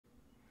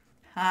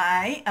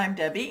Hi, I'm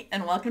Debbie,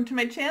 and welcome to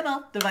my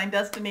channel, Divine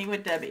Destiny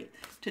with Debbie.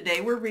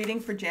 Today we're reading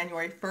for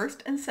January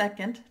 1st and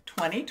 2nd,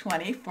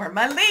 2020 for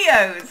my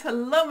Leos.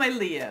 Hello, my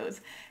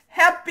Leos.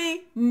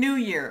 Happy New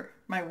Year,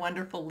 my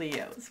wonderful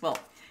Leos. Well,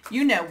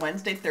 you know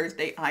Wednesday,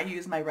 Thursday, I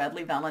use my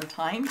Redley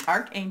Valentine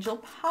Archangel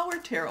Power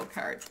Tarot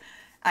cards.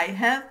 I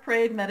have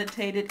prayed,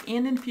 meditated,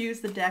 and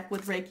infused the deck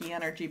with Reiki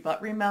energy,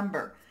 but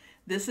remember,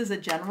 this is a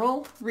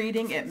general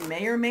reading. It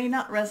may or may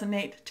not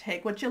resonate.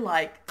 Take what you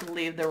like,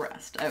 leave the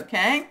rest,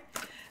 okay?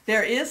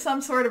 There is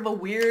some sort of a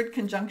weird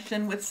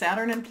conjunction with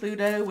Saturn and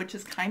Pluto, which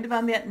is kind of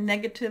on that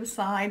negative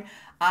side.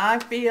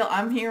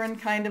 I'm hearing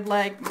kind of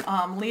like,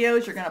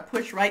 Leos, you're going to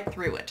push right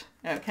through it,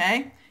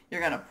 okay?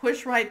 You're going to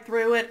push right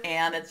through it,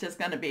 and it's just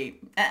going to be,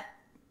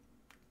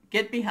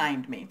 get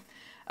behind me.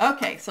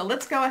 Okay, so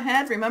let's go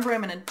ahead. Remember,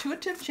 I'm an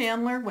intuitive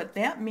channeler. What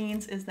that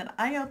means is that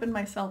I open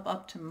myself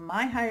up to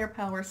my higher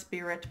power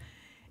spirit,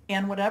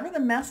 and whatever the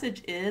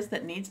message is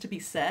that needs to be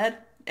said,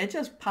 it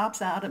just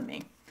pops out of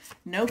me.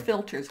 No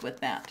filters with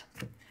that.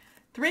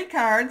 3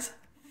 cards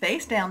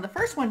face down. The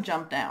first one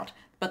jumped out,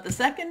 but the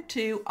second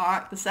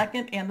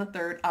and the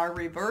third are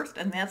reversed,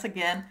 and that's,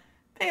 again,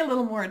 pay a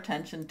little more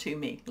attention to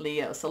me,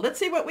 Leo. So let's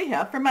see what we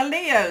have for my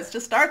Leos to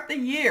start the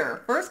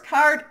year. First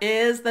card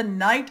is the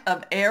Knight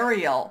of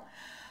Ariel.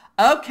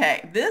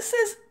 Okay,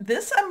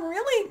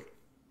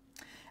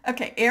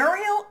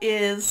 Ariel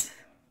is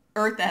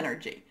earth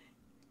energy.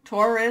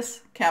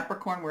 Taurus,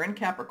 Capricorn, we're in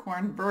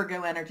Capricorn,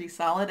 Virgo energy,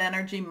 solid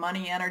energy,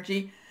 money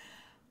energy.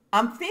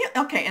 Knights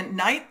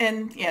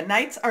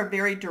are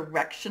very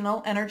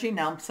directional energy.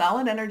 Now,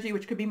 solid energy,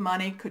 which could be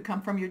money, could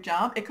come from your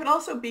job. It could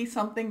also be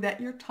something that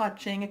you're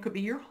touching. It could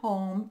be your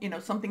home,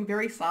 something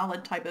very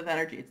solid type of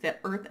energy. It's that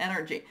earth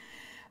energy.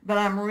 But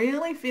I'm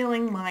really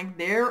feeling like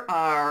there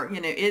are,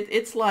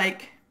 it's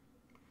like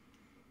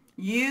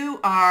you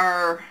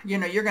are,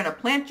 you're going to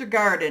plant your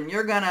garden.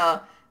 You're going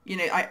to,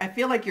 I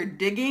feel like you're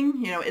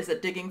digging, is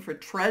it digging for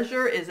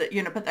treasure? Is it,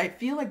 but I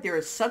feel like there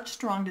is such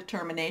strong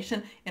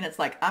determination, and it's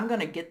like, I'm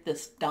going to get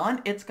this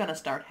done. It's going to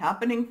start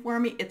happening for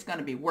me. It's going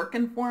to be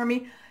working for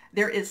me.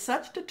 There is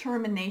such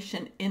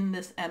determination in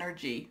this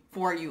energy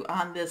for you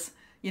on this,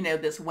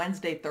 this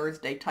Wednesday,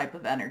 Thursday type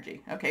of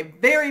energy. Okay.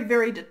 Very,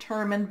 very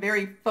determined,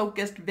 very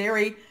focused,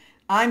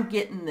 I'm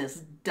getting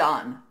this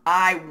done.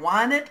 I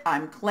want it.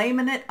 I'm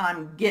claiming it.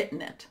 I'm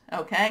getting it.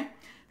 Okay.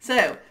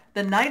 So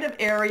the Knight of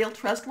Ariel,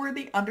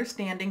 trustworthy,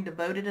 understanding,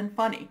 devoted, and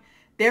funny.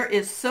 There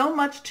is so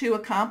much to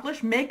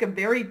accomplish. Make a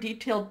very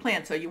detailed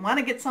plan. So you want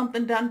to get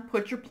something done,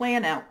 put your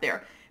plan out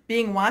there.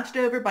 Being watched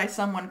over by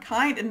someone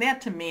kind, and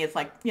that to me is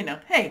like,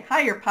 hey,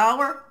 higher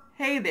power,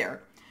 hey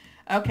there.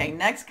 Okay,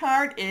 next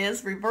card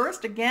is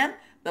reversed again,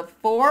 the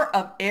 4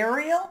 of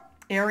Ariel.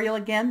 Ariel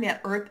again,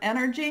 that earth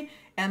energy.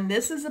 And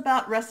this is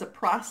about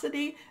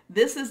reciprocity.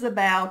 This is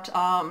about,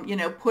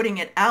 putting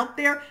it out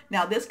there.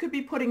 Now, this could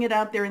be putting it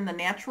out there in the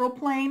natural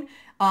plane,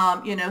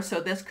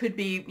 so this could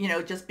be,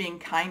 just being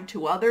kind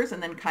to others,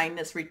 and then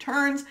kindness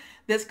returns.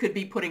 This could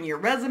be putting your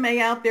resume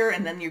out there,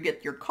 and then you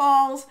get your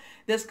calls.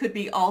 This could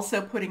be also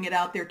putting it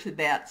out there to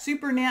that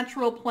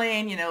supernatural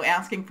plane,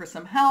 asking for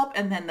some help,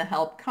 and then the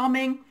help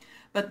coming.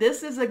 But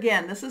this is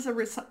a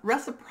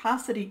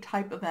reciprocity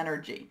type of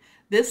energy.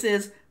 This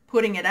is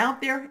putting it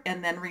out there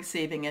and then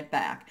receiving it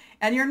back.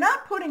 And you're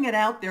not putting it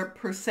out there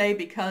per se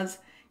because,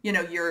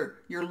 you're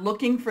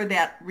looking for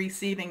that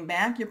receiving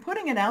back. You're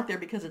putting it out there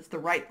because it's the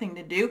right thing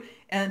to do.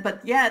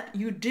 But yet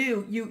you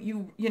do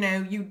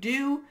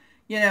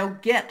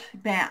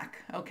get back.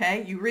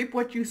 Okay. You reap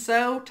what you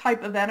sow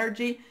type of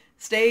energy.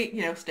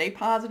 Stay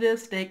positive,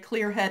 stay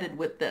clear-headed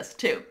with this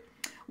too.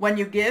 When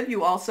you give,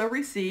 you also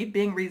receive,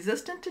 being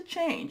resistant to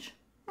change.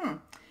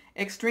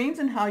 Extremes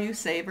in how you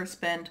save or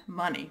spend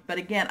money. But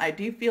again, I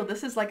do feel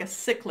this is like a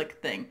cyclic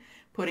thing,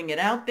 putting it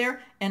out there.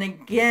 And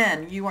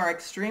again, you are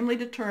extremely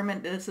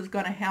determined this is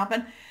going to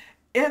happen.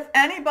 If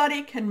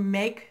anybody can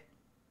make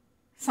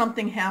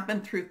something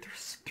happen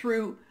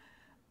through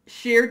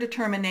sheer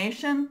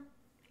determination,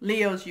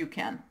 Leos, you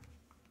can.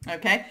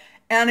 Okay.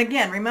 And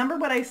again, remember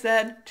what I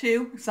said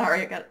too.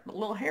 Sorry, I got a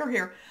little hair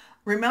here.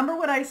 Remember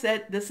what I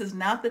said. This is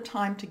not the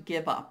time to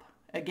give up.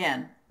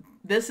 Again,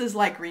 this is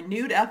like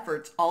renewed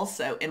efforts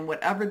also in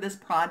whatever this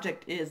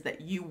project is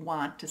that you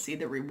want to see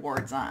the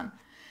rewards on.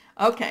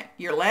 Okay,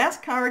 your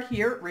last card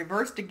here,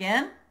 reversed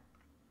again.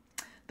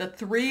 The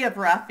 3 of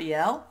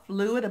Raphael,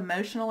 fluid,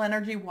 emotional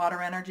energy,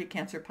 water energy,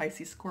 Cancer,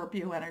 Pisces,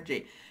 Scorpio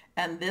energy.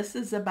 And this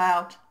is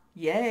about,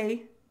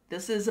 yay,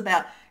 this is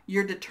about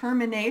your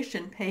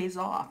determination pays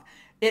off.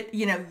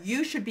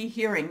 You should be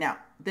hearing, now,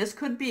 this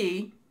could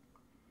be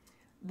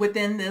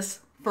within this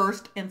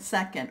 1st and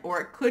 2nd,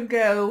 or it could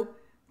go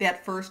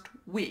that first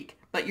week,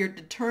 but your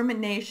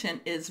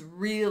determination is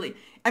really,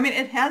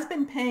 it has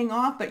been paying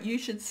off, but you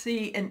should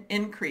see an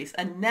increase,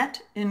 a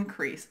net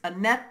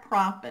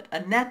profit,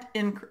 not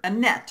in,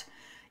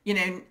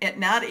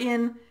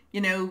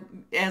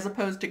 as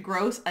opposed to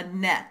gross, a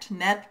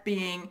net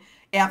being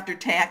after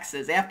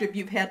taxes, after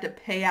you've had to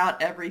pay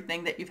out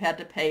everything that you've had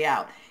to pay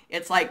out.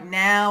 It's like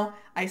now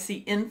I see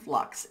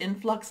influx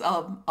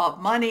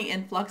of money,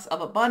 influx of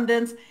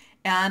abundance.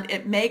 And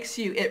it makes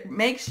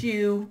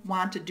you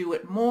want to do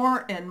it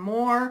more and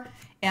more,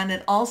 and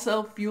it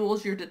also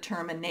fuels your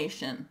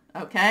determination,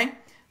 okay?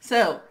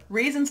 So,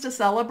 reasons to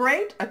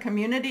celebrate: a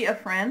community of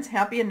friends,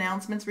 happy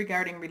announcements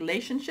regarding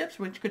relationships,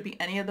 which could be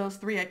any of those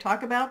three I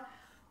talk about,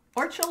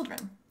 or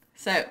children.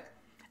 So,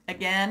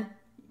 again,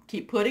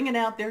 keep putting it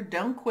out there.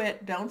 Don't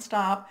quit. Don't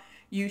stop.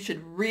 You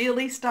should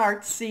really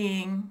start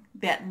seeing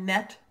that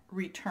net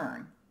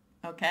return,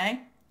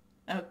 okay?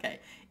 Okay.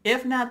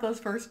 If not those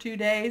first 2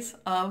 days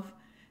of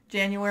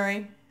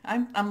January,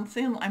 I'm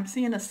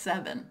seeing a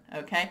 7,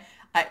 okay?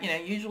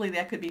 Usually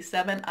that could be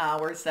 7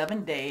 hours,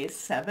 7 days,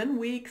 7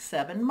 weeks,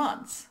 7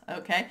 months,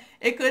 okay?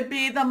 It could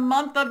be the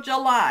month of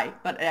July,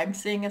 but I'm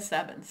seeing a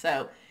 7.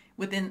 So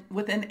within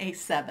a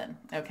 7,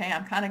 okay?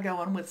 I'm kind of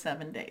going with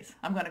 7 days.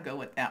 I'm going to go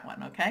with that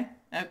one, okay?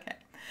 Okay.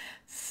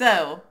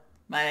 So,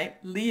 my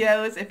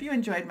Leos, if you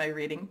enjoyed my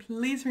reading,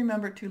 please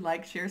remember to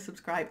like, share,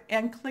 subscribe,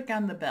 and click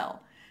on the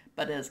bell.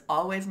 But as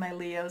always, my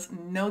Leos,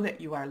 know that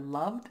you are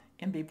loved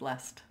and be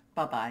blessed.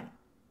 Bye-bye.